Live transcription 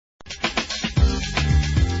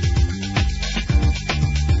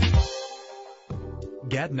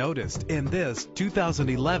Get noticed in this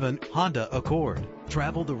 2011 Honda Accord.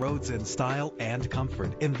 Travel the roads in style and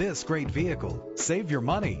comfort in this great vehicle. Save your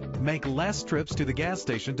money. Make less trips to the gas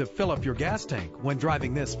station to fill up your gas tank when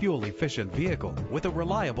driving this fuel-efficient vehicle with a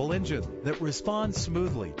reliable engine that responds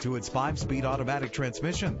smoothly to its 5-speed automatic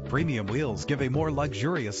transmission. Premium wheels give a more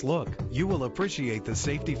luxurious look. You will appreciate the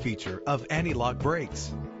safety feature of anti-lock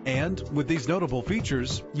brakes. And with these notable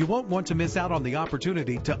features, you won't want to miss out on the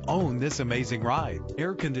opportunity to own this amazing ride.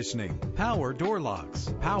 Air conditioning, power door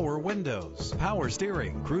locks, power windows, power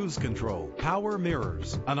steering, cruise control, power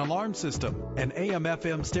mirrors, an alarm system, an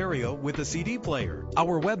AM/FM stereo with a CD player.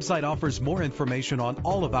 Our website offers more information on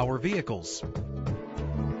all of our vehicles.